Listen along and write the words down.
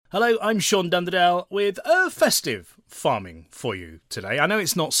Hello, I'm Sean Dunderdale with a festive farming for you today. I know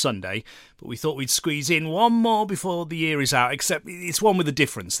it's not Sunday, but we thought we'd squeeze in one more before the year is out, except it's one with a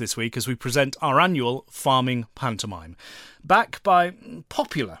difference this week as we present our annual Farming Pantomime. Back by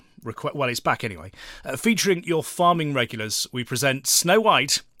popular request, well, it's back anyway. Featuring your farming regulars, we present Snow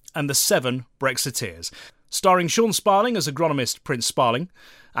White and the Seven Brexiteers. Starring Sean Sparling as agronomist Prince Sparling,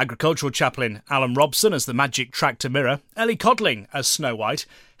 agricultural chaplain Alan Robson as the magic tractor mirror, Ellie Codling as Snow White,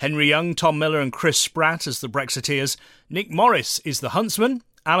 Henry Young, Tom Miller and Chris Spratt as the Brexiteers, Nick Morris is the huntsman,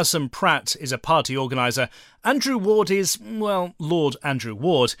 Alison Pratt is a party organiser, Andrew Ward is, well, Lord Andrew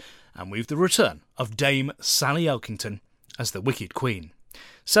Ward, and we've the return of Dame Sally Elkington as the Wicked Queen.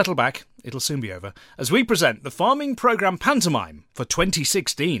 Settle back, it'll soon be over, as we present the Farming Programme Pantomime for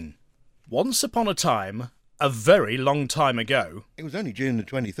 2016. Once upon a time, a very long time ago... It was only June the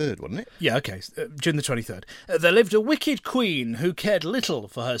 23rd, wasn't it? Yeah, OK, June the 23rd. There lived a wicked queen who cared little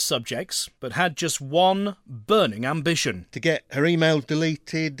for her subjects, but had just one burning ambition. To get her emails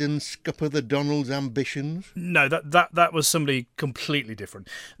deleted and scupper the Donald's ambitions? No, that was somebody completely different.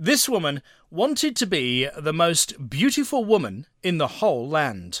 This woman wanted to be the most beautiful woman in the whole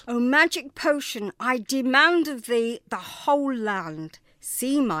land. O magic potion, I demand of thee the whole land.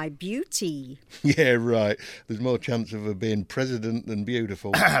 See my beauty. Yeah, right. There's more chance of her being president than beautiful.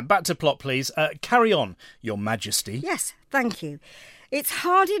 Back to plot, please. Carry on, Your Majesty. Yes, thank you. It's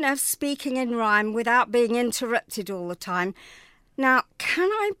hard enough speaking in rhyme without being interrupted all the time. Now, can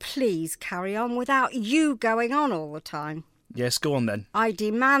I please carry on without you going on all the time? Yes, go on then. I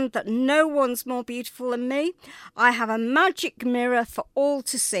demand that no one's more beautiful than me. I have a magic mirror for all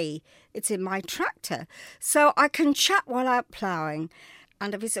to see. It's in my tractor, so I can chat while out ploughing.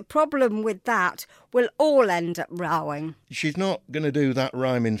 And if it's a problem with that, we'll all end up rowing. She's not going to do that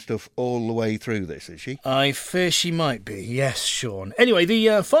rhyming stuff all the way through this, is she? I fear she might be, yes, Sean. Anyway,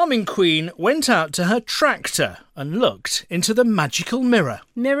 the farming queen went out to her tractor and looked into the magical mirror.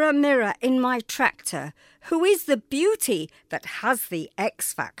 Mirror, mirror in my tractor, who is the beauty that has the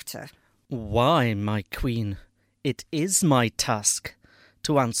X factor? Why, my queen, it is my task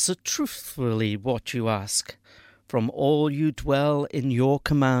to answer truthfully what you ask. From all you dwell in your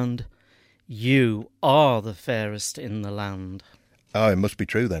command, you are the fairest in the land. Oh, it must be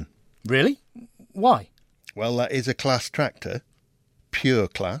true then. Really? Why? Well, that is a class tractor. Pure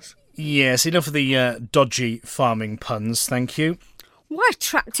class. Yes, enough of the dodgy farming puns, thank you. Why,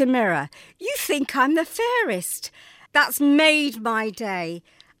 tractor mirror, you think I'm the fairest. That's made my day,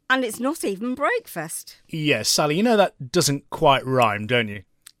 and it's not even breakfast. Yes, Sally, you know that doesn't quite rhyme, don't you?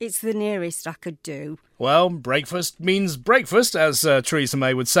 It's the nearest I could do. Well, breakfast means breakfast, as Theresa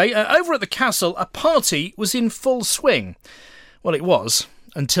May would say. Over at the castle, a party was in full swing. Well, it was,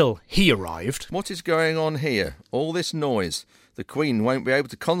 until he arrived. What is going on here? All this noise. The Queen won't be able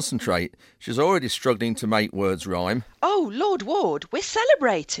to concentrate. She's already struggling to make words rhyme. Oh, Lord Ward, we're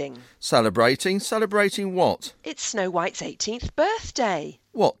celebrating. Celebrating? Celebrating what? It's Snow White's 18th birthday.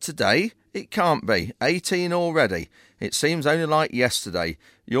 What, today? It can't be. 18 already. It seems only like yesterday.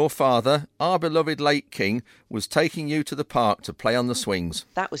 Your father, our beloved late king, was taking you to the park to play on the swings.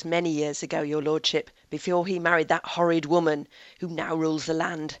 That was many years ago, your lordship, before he married that horrid woman who now rules the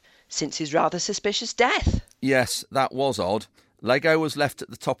land, since his rather suspicious death. Yes, that was odd. Lego was left at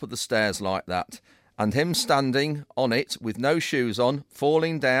the top of the stairs like that, and him standing on it with no shoes on,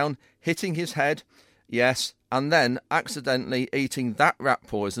 falling down, hitting his head, yes, and then accidentally eating that rat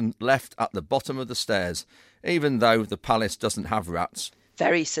poison left at the bottom of the stairs, even though the palace doesn't have rats.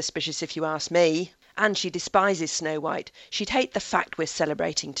 Very suspicious if you ask me. And she despises Snow White. She'd hate the fact we're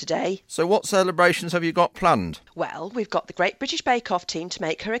celebrating today. So what celebrations have you got planned? Well, we've got the Great British Bake Off team to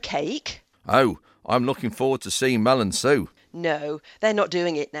make her a cake. Oh, I'm looking forward to seeing Mel and Sue. No, they're not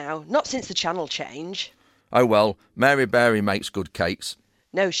doing it now, not since the channel change. Oh well, Mary Berry makes good cakes.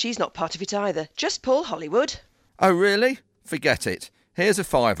 No, she's not part of it either, just Paul Hollywood. Oh really? Forget it. Here's a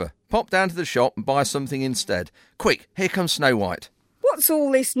 £5. Pop down to the shop and buy something instead. Quick, here comes Snow White. What's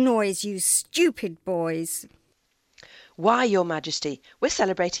all this noise, you stupid boys? Why, Your Majesty, we're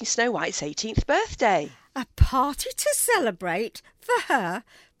celebrating Snow White's 18th birthday. A party to celebrate for her?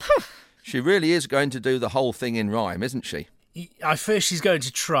 Pooh. She really is going to do the whole thing in rhyme, isn't she? I fear she's going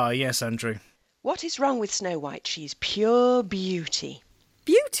to try, yes, Andrew. What is wrong with Snow White? She's pure beauty.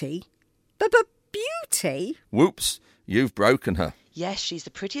 Beauty? Beauty? Whoops, you've broken her. Yes, she's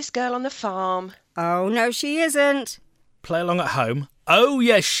the prettiest girl on the farm. Oh, no, she isn't. Play along at home. Oh,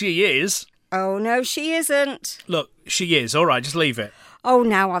 yes, she is. Oh, no, she isn't. Look, she is. All right, just leave it. Oh,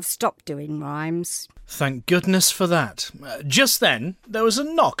 now I've stopped doing rhymes. Thank goodness for that. Just then, there was a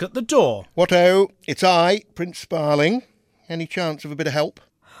knock at the door. What-o? It's I, Prince Sparling. Any chance of a bit of help?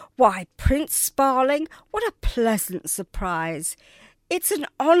 Why, Prince Sparling, what a pleasant surprise. It's an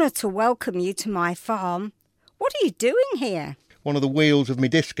honour to welcome you to my farm. What are you doing here? One of the wheels of my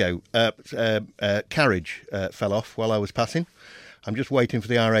disco carriage fell off while I was passing. I'm just waiting for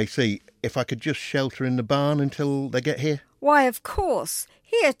the RAC. If I could just shelter in the barn until they get here. Why, of course.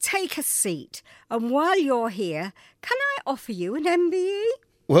 Here, take a seat. And while you're here, can I offer you an MBE?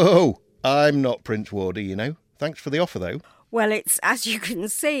 Whoa, I'm not Prince Wardy, you know. Thanks for the offer, though. Well, it's as you can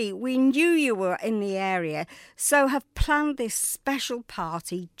see, we knew you were in the area, so have planned this special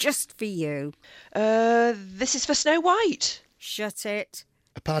party just for you. This is for Snow White. Shut it.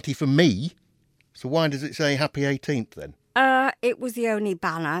 A party for me? So why does it say Happy 18th then? It was the only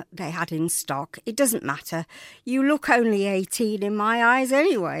banner they had in stock. It doesn't matter. You look only 18 in my eyes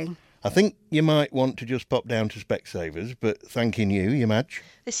anyway. I think you might want to just pop down to Specsavers, but thanking you, Your Madge.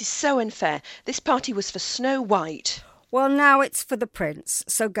 This is so unfair. This party was for Snow White. Well, now it's for the prince,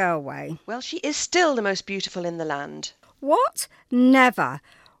 so go away. Well, she is still the most beautiful in the land. What? Never.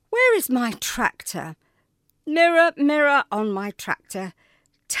 Where is my tractor? Mirror, mirror on my tractor.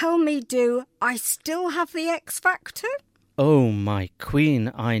 Tell me, do I still have the X Factor? Oh, my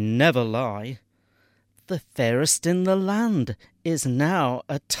queen, I never lie. The fairest in the land is now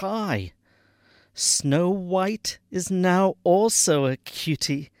a tie. Snow White is now also a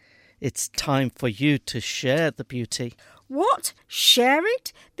cutie. It's time for you to share the beauty. What? Share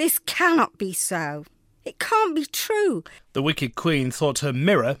it? This cannot be so. It can't be true. The wicked queen thought her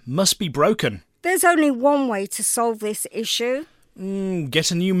mirror must be broken. There's only one way to solve this issue.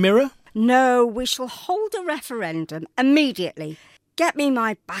 Get a new mirror? No, we shall hold a referendum immediately. Get me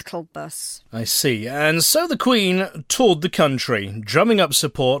my battle bus. I see. And so the queen toured the country, drumming up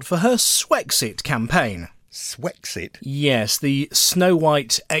support for her Swexit campaign. Swexit? Yes, the Snow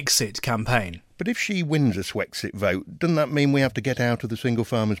White exit campaign. But if she wins a Swexit vote, doesn't that mean we have to get out of the single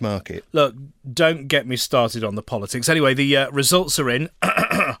farmers market? Look, don't get me started on the politics. Anyway, the results are in.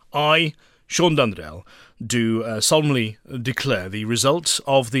 I, Sean Dunderdale, do solemnly declare the result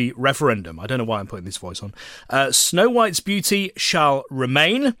of the referendum. I don't know why I'm putting this voice on. Snow White's beauty shall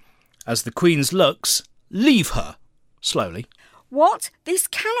remain, as the Queen's looks leave her slowly. What? This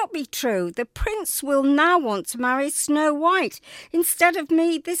cannot be true. The prince will now want to marry Snow White. Instead of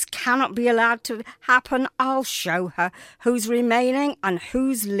me, this cannot be allowed to happen. I'll show her who's remaining and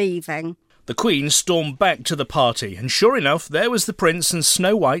who's leaving. The Queen stormed back to the party, and sure enough, there was the prince and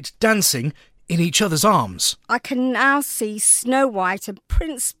Snow White dancing in each other's arms. I can now see Snow White and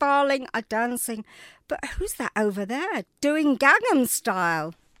Prince Sparling are dancing. But who's that over there, doing Gangnam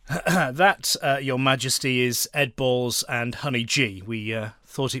Style? That, Your Majesty, is Ed Balls and Honey G. We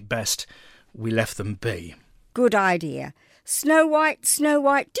thought it best we left them be. Good idea. Snow White,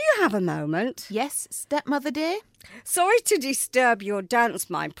 do you have a moment? Yes, stepmother dear? Sorry to disturb your dance,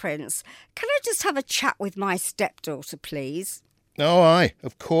 my prince. Can I just have a chat with my stepdaughter, please? Oh, aye,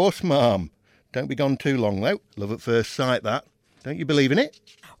 of course, ma'am. Don't be gone too long, though. Love at first sight, that. Don't you believe in it?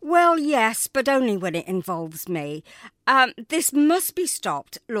 Well, yes, but only when it involves me. This must be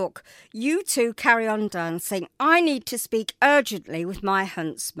stopped. Look, you two carry on dancing. I need to speak urgently with my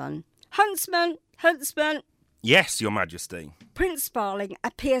huntsman. Huntsman! Yes, Your Majesty. Prince Sparling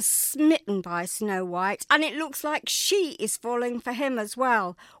appears smitten by Snow White, and it looks like she is falling for him as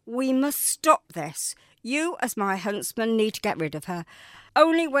well. We must stop this. You, as my huntsman, need to get rid of her.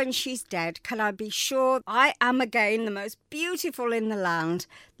 Only when she's dead can I be sure I am again the most beautiful in the land.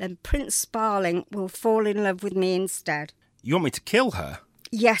 Then Prince Sparling will fall in love with me instead. You want me to kill her?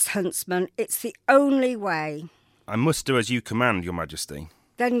 Yes, huntsman, it's the only way. I must do as you command, Your Majesty.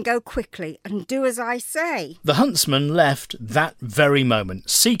 Then go quickly and do as I say. The huntsman left that very moment,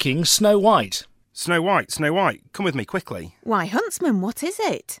 seeking Snow White. Snow White, come with me quickly. Why, huntsman, what is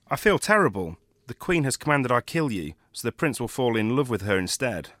it? I feel terrible. The Queen has commanded I kill you, so the Prince will fall in love with her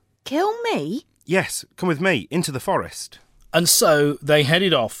instead. Kill me? Yes, come with me, into the forest. And so they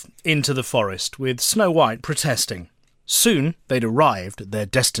headed off into the forest, with Snow White protesting. Soon they'd arrived at their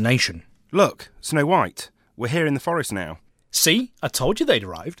destination. Look, Snow White, we're here in the forest now. See, I told you they'd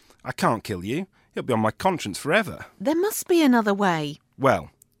arrived. I can't kill you. It'll be on my conscience forever. There must be another way.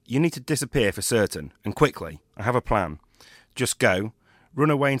 Well, you need to disappear for certain, and quickly. I have a plan. Just go, run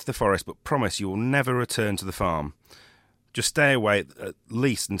away into the forest, but promise you will never return to the farm. Just stay away at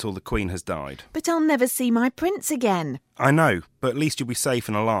least until the Queen has died. But I'll never see my prince again. I know, but at least you'll be safe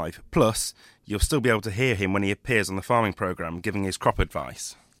and alive. Plus, you'll still be able to hear him when he appears on the farming programme giving his crop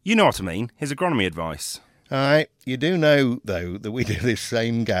advice. You know what I mean, his agronomy advice. Aye, you do know, though, that we do this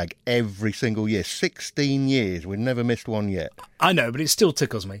same gag every single year. 16 years, we've never missed one yet. I know, but it still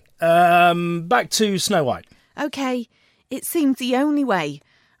tickles me. Back to Snow White. OK, it seems the only way.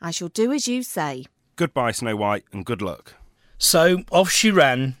 I shall do as you say. Goodbye, Snow White, and good luck. So off she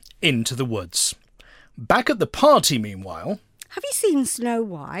ran into the woods. Back at the party, meanwhile... Have you seen Snow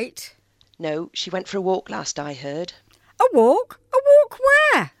White? No, she went for a walk last I heard. A walk? A walk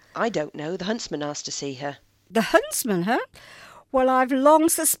where? I don't know. The huntsman asked to see her. The huntsman, huh? Well, I've long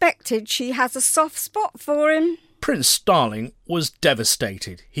suspected she has a soft spot for him. Prince Starling was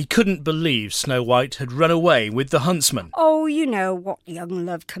devastated. He couldn't believe Snow White had run away with the huntsman. Oh, you know what young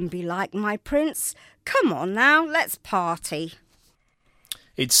love can be like, my prince. Come on now, let's party.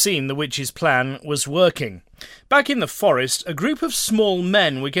 It seemed the witch's plan was working. Back in the forest, a group of small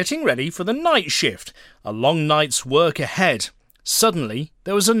men were getting ready for the night shift, a long night's work ahead. Suddenly,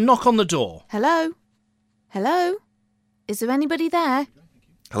 there was a knock on the door. Hello? Hello? Is there anybody there?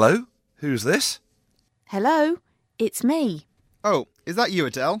 Hello? Who's this? Hello? It's me. Oh, is that you,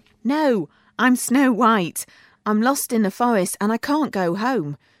 Adele? No, I'm Snow White. I'm lost in the forest and I can't go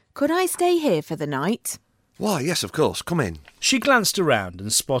home. Could I stay here for the night? Why, yes, of course. Come in. She glanced around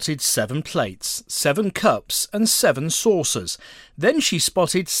and spotted 7 plates, 7 cups and 7 saucers. Then she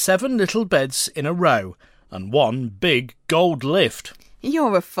spotted 7 little beds in a row and 1 big gold lift.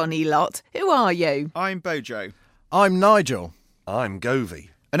 You're a funny lot. Who are you? I'm Bojo. I'm Nigel. I'm Govey.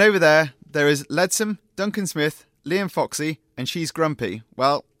 And over there is Ledsome, Duncan Smith, Liam Foxy, and she's Grumpy.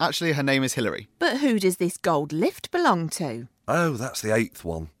 Well, actually her name is Hilary. But who does this gold lift belong to? Oh, that's the 8th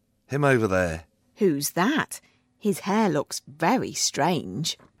one. Him over there. Who's that? His hair looks very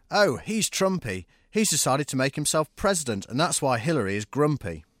strange. Oh, he's Trumpy. He's decided to make himself president, and that's why Hillary is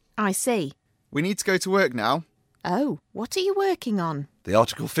grumpy. I see. We need to go to work now. Oh, what are you working on? The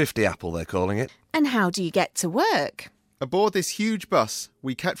Article 50 apple, they're calling it. And how do you get to work? Aboard this huge bus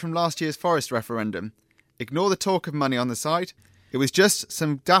we kept from last year's forest referendum. Ignore the talk of money on the side. It was just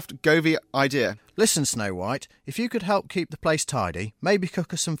some daft Govey idea. Listen, Snow White, if you could help keep the place tidy, maybe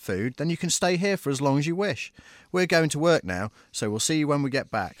cook us some food, then you can stay here for as long as you wish. We're going to work now, so we'll see you when we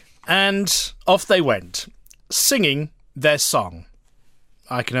get back. And off they went, singing their song.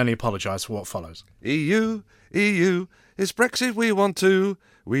 I can only apologise for what follows. EU, EU, it's Brexit we want to.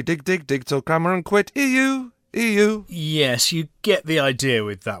 We dig till Cameron quit. EU, EU. Yes, you get the idea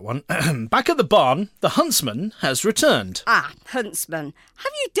with that one. Back at the barn, the huntsman has returned. Ah, huntsman,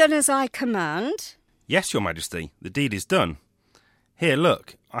 have you done as I command? Yes, Your Majesty, the deed is done. Here,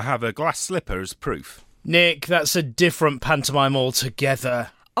 look, I have a glass slipper as proof. Nick, that's a different pantomime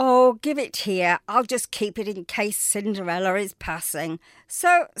altogether. Oh, give it here. I'll just keep it in case Cinderella is passing.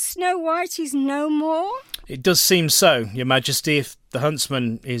 So, Snow White is no more? It does seem so, Your Majesty. If the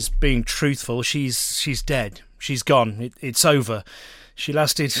huntsman is being truthful, she's dead. She's gone. It's over. She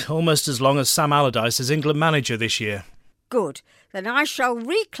lasted almost as long as Sam Allardyce as England manager this year. Good. Then I shall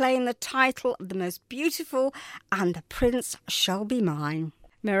reclaim the title of the most beautiful, and the prince shall be mine.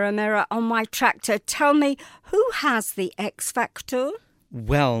 Mirror, mirror on my tractor, tell me, who has the X Factor?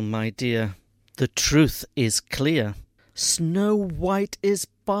 Well, my dear, the truth is clear. Snow White is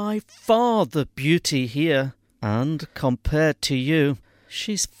by far the beauty here, and compared to you,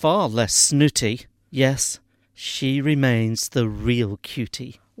 she's far less snooty. Yes, she remains the real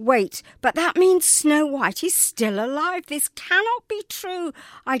cutie. Wait, but that means Snow White is still alive. This cannot be true.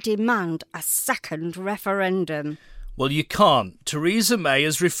 I demand a second referendum. Well, you can't. Theresa May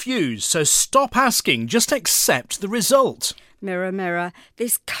has refused, so stop asking. Just accept the result. Mirror, mirror,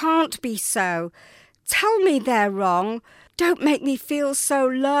 this can't be so. Tell me they're wrong. Don't make me feel so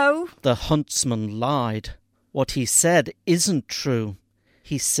low. The huntsman lied. What he said isn't true.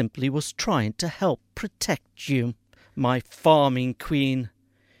 He simply was trying to help protect you, my farming queen.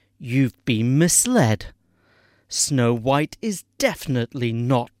 You've been misled. Snow White is definitely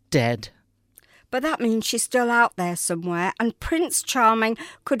not dead. But that means she's still out there somewhere, and Prince Charming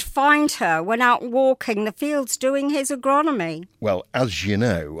could find her when out walking the fields doing his agronomy. Well, as you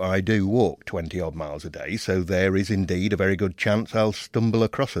know, I do walk 20-odd miles a day, so there is indeed a very good chance I'll stumble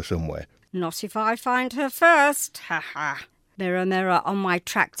across her somewhere. Not if I find her first. Ha ha. Mirror, mirror on my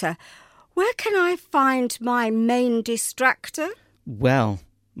tractor, where can I find my main distractor? Well,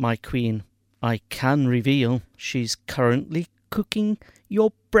 my queen, I can reveal she's currently cooking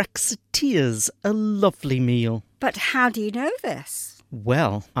your Brexiteers a lovely meal. But how do you know this?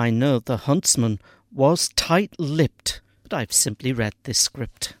 Well, I know the huntsman was tight-lipped, but I've simply read this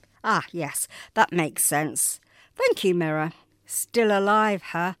script. Ah, yes, that makes sense. Thank you, Mirror. Still alive,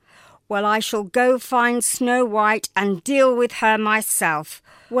 huh? Well, I shall go find Snow White and deal with her myself.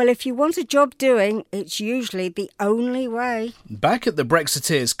 Well, if you want a job doing, it's usually the only way. Back at the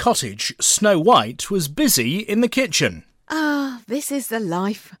Brexiteers' cottage, Snow White was busy in the kitchen. Ah, this is the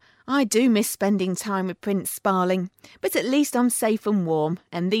life. I do miss spending time with Prince Sparling, but at least I'm safe and warm,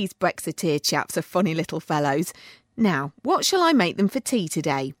 and these Brexiteer chaps are funny little fellows. Now, what shall I make them for tea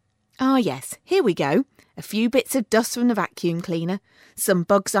today? Ah, yes, here we go. A few bits of dust from the vacuum cleaner, some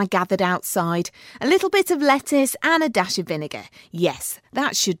bugs I gathered outside, a little bit of lettuce and a dash of vinegar. Yes,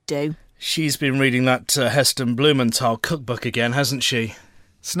 that should do. She's been reading that Heston Blumenthal cookbook again, hasn't she?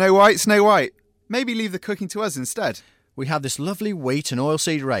 Snow White, Snow White. Maybe leave the cooking to us instead. We have this lovely wheat and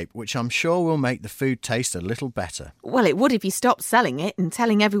oilseed rape, which I'm sure will make the food taste a little better. Well, it would if you stopped selling it and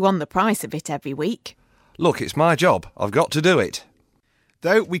telling everyone the price of it every week. Look, it's my job. I've got to do it.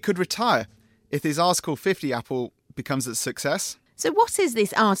 Though we could retire if this Article 50 apple becomes a success. So what is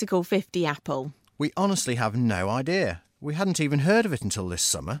this Article 50 apple? We honestly have no idea. We hadn't even heard of it until this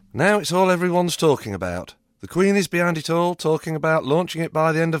summer. Now it's all everyone's talking about. The Queen is behind it all, talking about launching it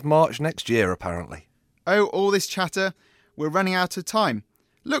by the end of March next year, apparently. Oh, all this chatter. We're running out of time.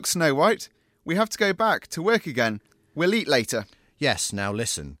 Look, Snow White, we have to go back to work again. We'll eat later. Yes, now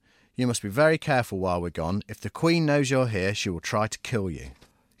listen. You must be very careful while we're gone. If the Queen knows you're here, she will try to kill you.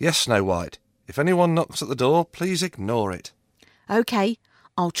 Yes, Snow White. If anyone knocks at the door, please ignore it. OK,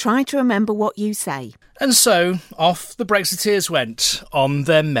 I'll try to remember what you say. And so, off the Brexiteers went on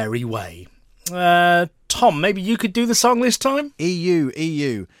their merry way. Tom, maybe you could do the song this time? EU,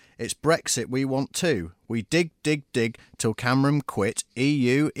 EU. It's Brexit we want too. We dig, dig, dig till Cameron quit.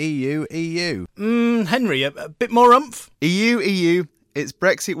 EU, EU, EU. Henry, a bit more oomph? EU, EU. It's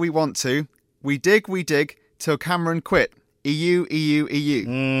Brexit we want to. We dig, till Cameron quit. EU, EU,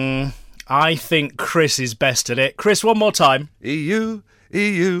 EU. I think Chris is best at it. Chris, one more time. EU,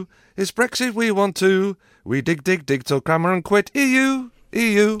 EU. It's Brexit we want to. We dig, dig, dig till Cameron quit. EU,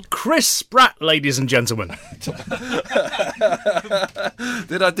 EU. Chris Spratt, ladies and gentlemen.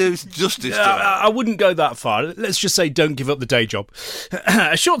 Did I do justice to it? I wouldn't go that far. Let's just say don't give up the day job.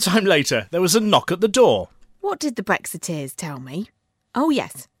 A short time later, there was a knock at the door. What did the Brexiteers tell me? Oh,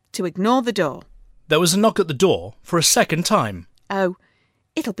 yes, to ignore the door. There was a knock at the door for a second time. Oh,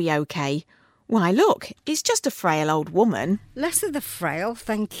 it'll be OK. Why, look, it's just a frail old woman. Less of the frail,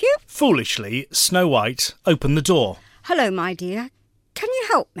 thank you. Foolishly, Snow White opened the door. Hello, my dear. Can you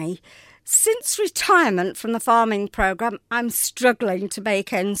help me? Since retirement from the farming programme, I'm struggling to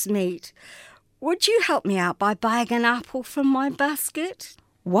make ends meet. Would you help me out by buying an apple from my basket?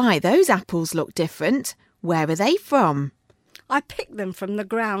 Why, those apples look different. Where are they from? I picked them from the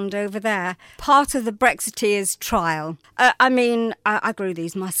ground over there, part of the Brexiteers' trial. I grew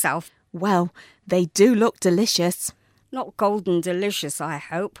these myself. Well, they do look delicious. Not golden delicious, I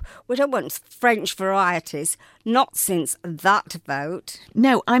hope. We don't want French varieties, not since that vote.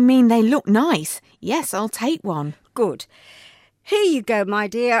 No, I mean they look nice. Yes, I'll take one. Good. Here you go, my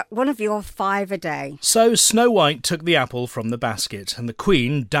dear, one of your 5 a day. So Snow White took the apple from the basket and the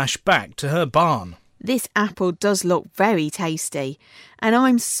Queen dashed back to her barn. This apple does look very tasty, and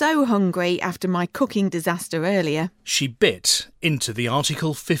I'm so hungry after my cooking disaster earlier. She bit into the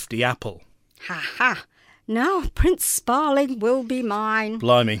Article 50 apple. Ha ha! Now Prince Sparling will be mine.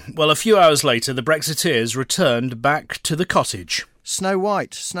 Blimey. Well, a few hours later, the Brexiteers returned back to the cottage. Snow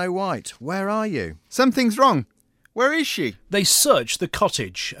White, where are you? Something's wrong. Where is she? They searched the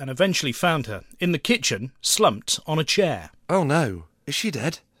cottage and eventually found her in the kitchen, slumped on a chair. Oh no, is she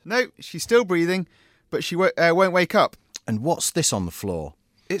dead? No, she's still breathing, but she won't wake up. And what's this on the floor?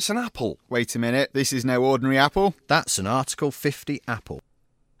 It's an apple. Wait a minute, this is no ordinary apple. That's an Article 50 apple.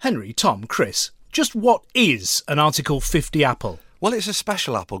 Henry, Tom, Chris, just what is an Article 50 apple? Well, it's a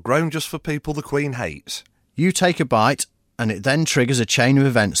special apple grown just for people the Queen hates. You take a bite, and it then triggers a chain of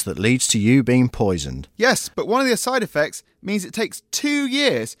events that leads to you being poisoned. Yes, but one of the side effects means it takes 2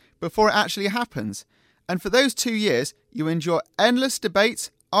 years before it actually happens. And for those 2 years, you endure endless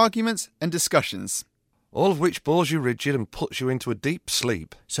debates, arguments and discussions. All of which bores you rigid and puts you into a deep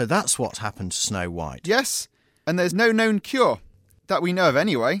sleep. So that's what happened to Snow White. Yes, and there's no known cure. That we know of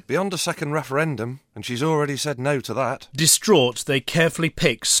anyway. Beyond a second referendum, and she's already said no to that. Distraught, they carefully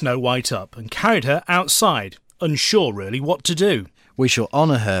picked Snow White up and carried her outside, unsure really what to do. We shall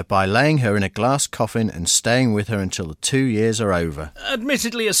honour her by laying her in a glass coffin and staying with her until the 2 years are over.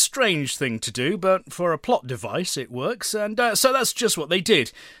 Admittedly a strange thing to do, but for a plot device it works, and so that's just what they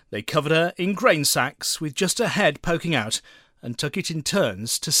did. They covered her in grain sacks with just her head poking out and took it in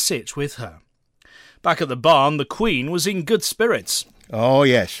turns to sit with her. Back at the barn, the Queen was in good spirits. Oh,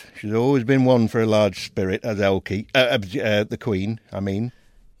 yes. She's always been one for a large spirit, as the Queen, I mean.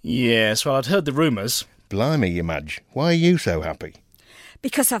 Yes, well, I'd heard the rumours. Blimey, you Madge. Why are you so happy?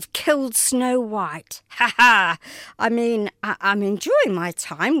 Because I've killed Snow White. Ha ha! I'm enjoying my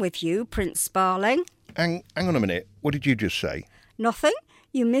time with you, Prince Sparling. Hang on a minute. What did you just say? Nothing.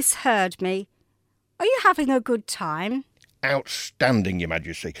 You misheard me. Are you having a good time? Outstanding, Your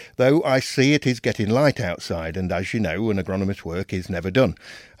Majesty, though I see it is getting light outside, and as you know, an agronomist's work is never done.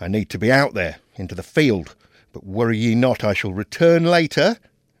 I need to be out there, into the field. But worry ye not, I shall return later,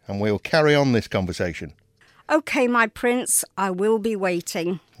 and we'll carry on this conversation. OK, my prince, I will be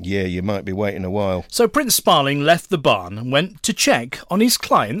waiting. Yeah, you might be waiting a while. So Prince Sparling left the barn and went to check on his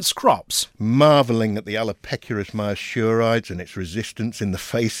client's crops. Marvelling at the Alopeculus myasurides and its resistance in the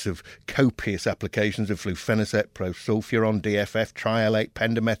face of copious applications of flufenicet, prosulfuron, DFF, trialate,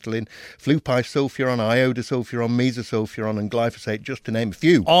 pendimethalin, flupisulfuron, iodosulfuron, mesosulfuron and glyphosate, just to name a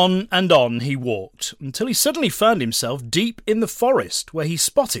few. On and on he walked, until he suddenly found himself deep in the forest, where he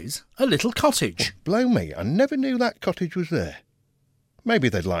spotted a little cottage. Oh, blow me, I never knew that cottage was there. Maybe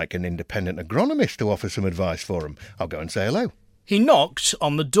they'd like an independent agronomist to offer some advice for them. I'll go and say hello. He knocked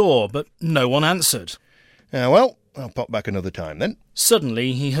on the door, but no one answered. Well, I'll pop back another time then.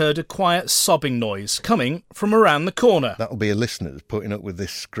 Suddenly he heard a quiet sobbing noise coming from around the corner. That'll be a listener's putting up with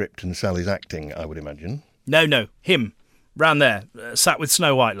this script and Sally's acting, I would imagine. No, him. Round there, sat with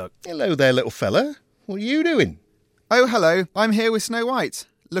Snow White, look. Hello there, little fella. What are you doing? Oh, hello. I'm here with Snow White,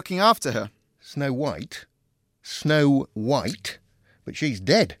 looking after her. Snow White? Snow White? But she's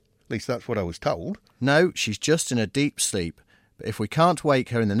dead. At least that's what I was told. No, she's just in a deep sleep. But if we can't wake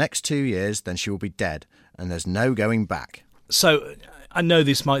her in the next 2 years, then she will be dead, and there's no going back. So, I know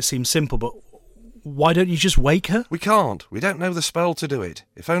this might seem simple, but why don't you just wake her? We can't. We don't know the spell to do it.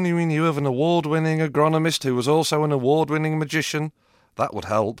 If only we knew of an award-winning agronomist who was also an award-winning magician, that would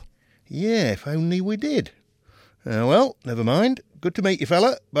help. Yeah, if only we did. Well, never mind. Good to meet you,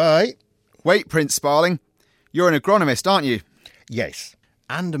 fella. Bye. Wait, Prince Sparling. You're an agronomist, aren't you? Yes.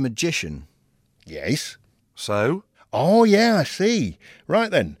 And a magician. Yes. So? Oh, yeah, I see. Right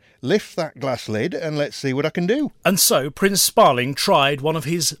then, lift that glass lid and let's see what I can do. And so Prince Sparling tried one of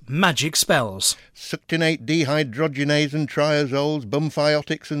his magic spells. Succinate dehydrogenase and triazoles,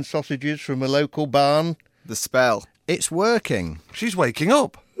 bumphiotics and sausages from a local barn. The spell. It's working. She's waking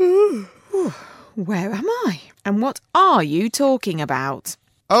up. Where am I? And what are you talking about?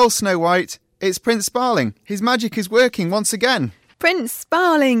 Oh, Snow White, it's Prince Sparling. His magic is working once again. Prince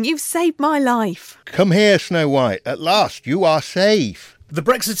Sparling, you've saved my life. Come here, Snow White. At last, you are safe. The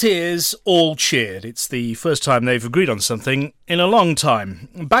Brexiteers all cheered. It's the first time they've agreed on something in a long time.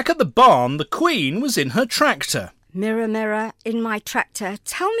 Back at the barn, the Queen was in her tractor. Mirror, mirror, in my tractor,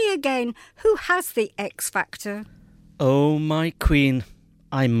 tell me again, who has the X factor? Oh, my Queen,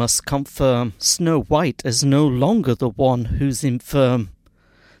 I must confirm Snow White is no longer the one who's infirm.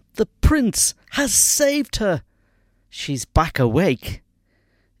 The Prince has saved her. She's back awake.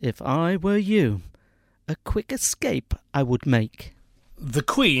 If I were you, a quick escape I would make. The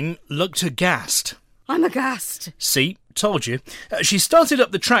Queen looked aghast. I'm aghast. See, told you. She started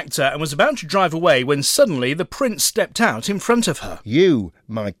up the tractor and was about to drive away when suddenly the Prince stepped out in front of her. You,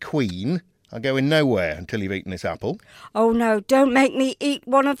 my Queen, are going nowhere until you've eaten this apple. Oh no, don't make me eat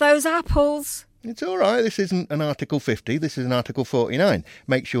one of those apples. It's all right, this isn't an Article 50, this is an Article 49.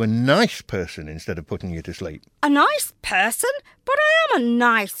 Makes you a nice person instead of putting you to sleep. A nice person? But I am a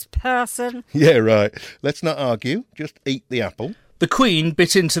nice person. Yeah, right. Let's not argue, just eat the apple. The Queen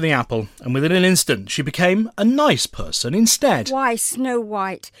bit into the apple, and within an instant she became a nice person instead. Why, Snow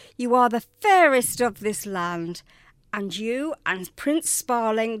White, you are the fairest of this land, and you and Prince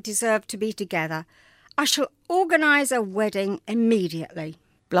Sparling deserve to be together. I shall organise a wedding immediately.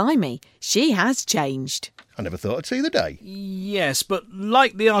 Blimey, she has changed. I never thought I'd see the day. Yes, but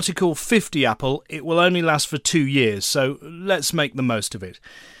like the Article 50 apple, it will only last for 2 years, so let's make the most of it.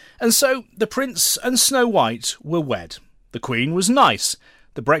 And so the Prince and Snow White were wed. The Queen was nice.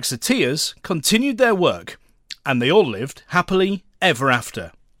 The Brexiteers continued their work, and they all lived happily ever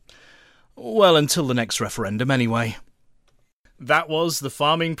after. Well, until the next referendum anyway. That was the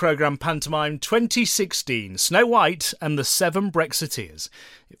Farming Programme Pantomime 2016, Snow White and the Seven Brexiteers.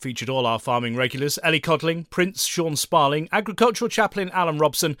 It featured all our farming regulars, Ellie Codling, Prince Sean Sparling, Agricultural Chaplain Alan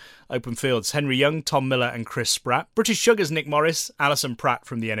Robson, Open Fields Henry Young, Tom Miller and Chris Spratt, British Sugars Nick Morris, Alison Pratt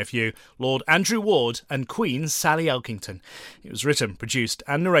from the NFU, Lord Andrew Ward and Queen Sally Elkington. It was written, produced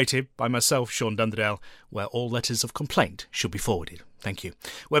and narrated by myself, Sean Dunderdale, where all letters of complaint should be forwarded. Thank you.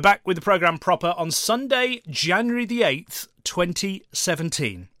 We're back with the programme proper on Sunday, January the 8th,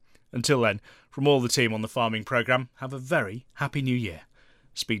 2017. Until then, from all the team on the Farming Programme, have a very happy new year.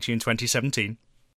 Speak to you in 2017.